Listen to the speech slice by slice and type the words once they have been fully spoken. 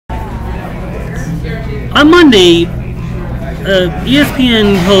On Monday,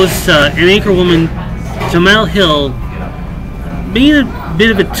 ESPN host and Anchorwoman Jemele Hill made a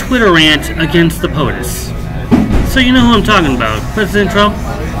bit of a Twitter rant against the POTUS. So you know who I'm talking about, President Trump.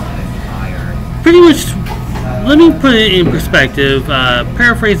 Pretty much, let me put it in perspective,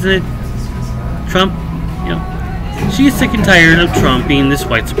 paraphrase it. Trump, she's sick and tired of Trump being this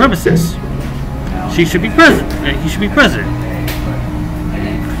white supremacist. She should be president. He should be president.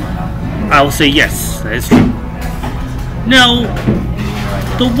 I will say yes, that is true. Now,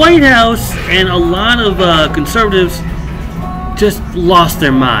 the White House and a lot of conservatives just lost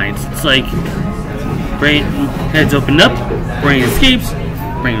their minds. It's like, brain heads opened up, brain escapes,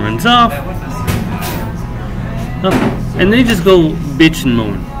 brain runs off, and they just go bitch and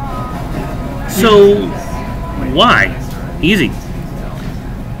moan. So, why? Easy.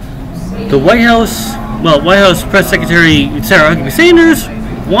 The White House Press Secretary Sarah Huckabee Sanders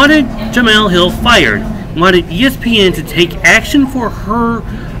wanted Jemele Hill fired, wanted ESPN to take action for her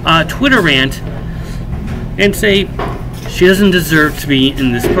Twitter rant and say she doesn't deserve to be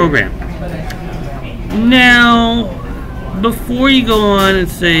in this program. Now, before you go on and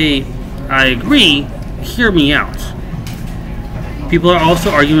say, I agree, hear me out. People are also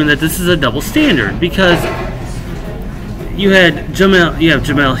arguing that this is a double standard because you have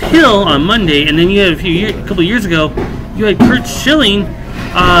Jemele Hill on Monday, and then you had a couple years ago, you had Curt Schilling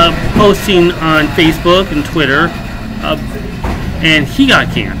posting on Facebook and Twitter, and he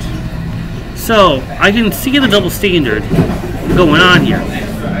got canned. So I can see the double standard going on here.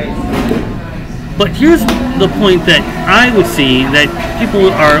 But here's the point that I would see that people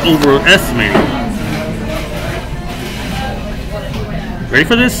are overestimating. Ready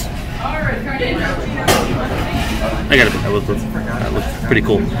for this? That looks pretty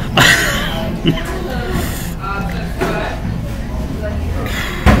cool.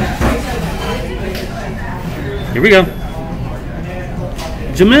 Here we go.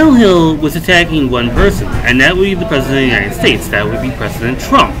 Jemele Hill was attacking one person, and that would be the President of the United States. That would be President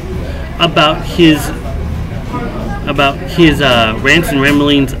Trump. About his rants and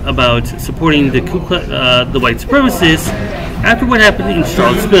ramblings about supporting the white supremacists after what happened in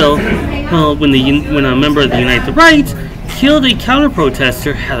Charlottesville, when a member of the Unite the Right killed a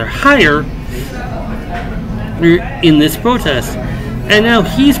counter-protester, Heather Heyer, in this protest. And now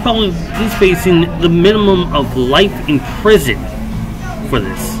he's facing the minimum of life in prison for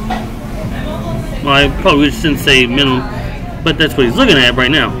this. Well, I probably shouldn't say minimum, but that's what he's looking at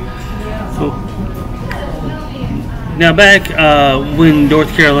right now. So, now back when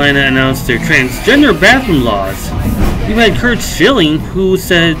North Carolina announced their transgender bathroom laws, you had Curt Schilling who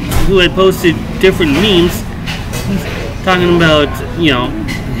had posted different memes talking about,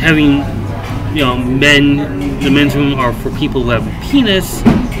 having, the men's room are for people who have a penis,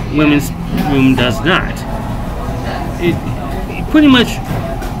 women's room does not. Pretty much,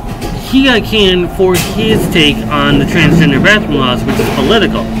 he got canned for his take on the transgender bathroom laws, which is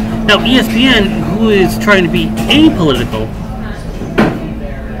political. Now, ESPN, who is trying to be apolitical,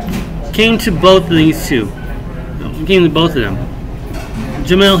 came to both of these two. Came to both of them.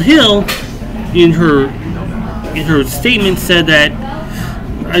 Jemele Hill, in her statement, said that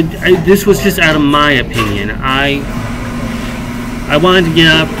this was just out of my opinion. I wanted to get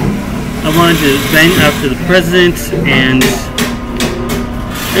up. I wanted to vent after the president, and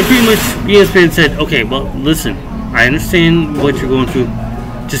pretty much ESPN said, okay, well, listen, I understand what you're going through.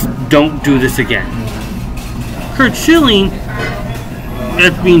 Just don't do this again. Curt Schilling,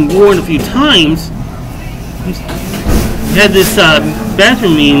 after being warned a few times, had this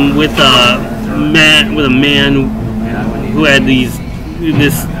bathroom meme with a man who had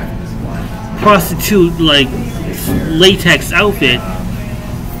this prostitute like latex outfit,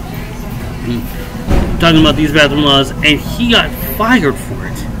 talking about these bathroom laws, and he got fired for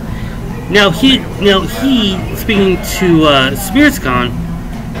it. Now he speaking to Smearscon,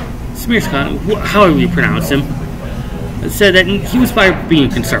 however you pronounce him, said that he was fired for being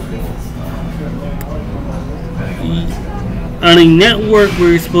conservative. On a network where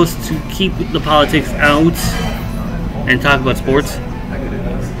you're supposed to keep the politics out and talk about sports,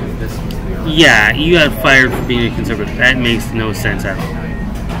 yeah, you got fired for being a conservative. That makes no sense at all.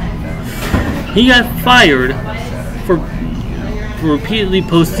 He got fired for repeatedly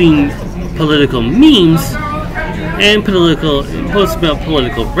posting political memes and posts about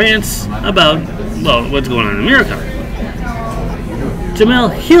political rants about, well, what's going on in America.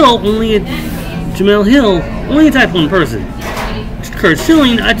 Jemele Hill only attacked one person. Curt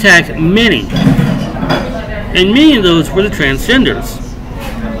Schilling attacked many, and many of those were the transgenders.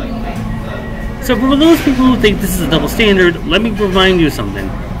 So for those people who think this is a double standard, let me remind you something.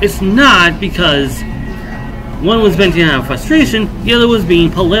 it's not because one was venting out of frustration, the other was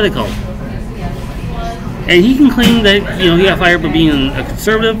being political. And he can claim that, you know, he got fired for being a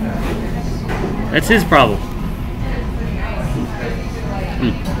conservative. That's his problem.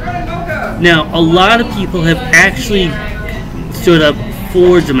 Now, a lot of people have actually stood up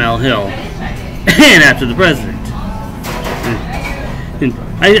for Jemele Hill and after the president. And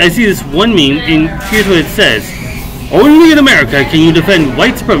I see this one meme, and here's what it says. Only in America can you defend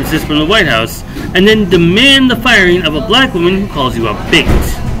white supremacists from the White House and then demand the firing of a black woman who calls you a bigot.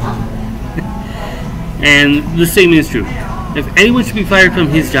 And the same is true. If anyone should be fired from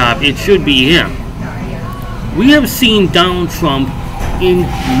his job, it should be him. We have seen Donald Trump in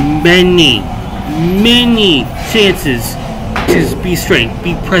many chances to be straight,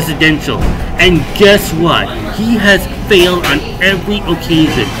 be presidential. And guess what? He has failed on every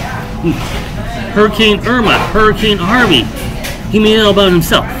occasion. Hurricane Irma, Hurricane Harvey, he made it all about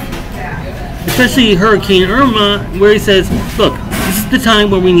himself. Especially Hurricane Irma, where he says, look, this is the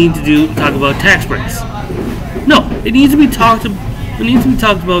time where we need to talk about tax breaks. No, it needs to be talked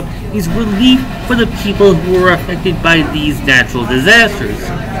about is relief for the people who are affected by these natural disasters.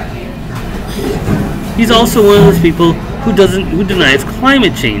 He's also one of those people who denies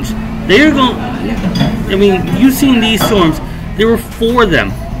climate change. They are going. I mean, you've seen these storms. There were 4 of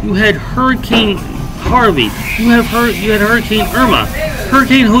them. You had Hurricane Harvey. You had Hurricane Irma,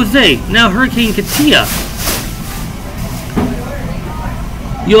 Hurricane Jose, now Hurricane Katia.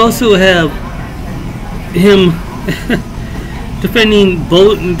 You also have him defending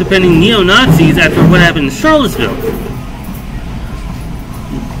neo-Nazis after what happened in Charlottesville.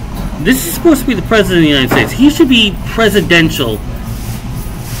 This is supposed to be the president of the United States. He should be presidential,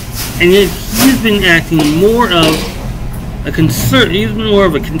 and yet he's been acting more of a he's more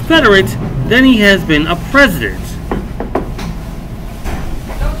of a Confederate than he has been a president.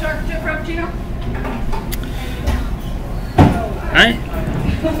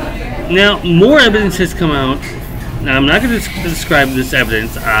 Now, more evidence has come out. Now, I'm not going to describe this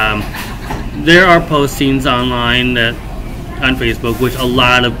evidence. There are postings online on Facebook, which a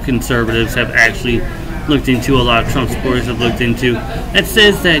lot of conservatives have actually looked into, a lot of Trump supporters have looked into, that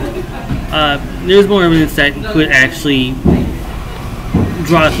says that there's more evidence that could actually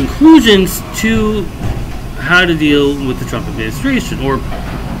draw conclusions to how to deal with the Trump administration, or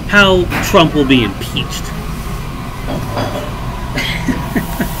how Trump will be impeached.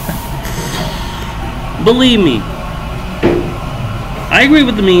 Believe me, I agree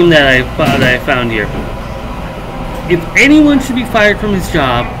with the meme that I found here. If anyone should be fired from his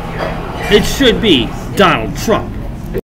job, it should be Donald Trump.